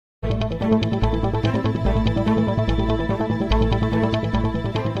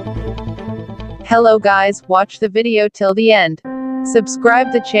Hello guys, watch the video till the end.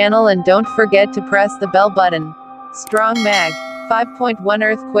 Subscribe the channel and don't forget to press the bell button. Strong Mag. 5.1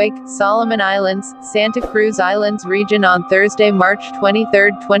 earthquake, Solomon Islands, Santa Cruz Islands region on Thursday, March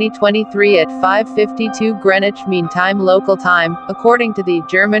 23, 2023 at 5:52 Greenwich Mean Time local time, according to the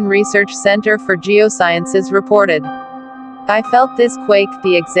German Research Center for Geosciences reported. I felt this quake,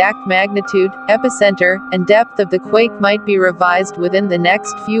 the exact magnitude, epicenter, and depth of the quake might be revised within the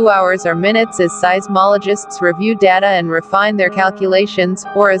next few hours or minutes as seismologists review data and refine their calculations,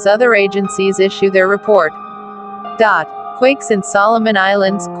 or as other agencies issue their report. Quakes in Solomon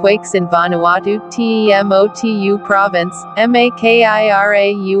Islands, quakes in Vanuatu, Temotu Province,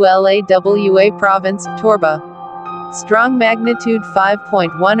 Makiraulawa Province, Torba. Strong magnitude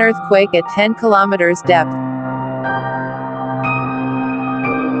 5.1 earthquake at 10 kilometers depth.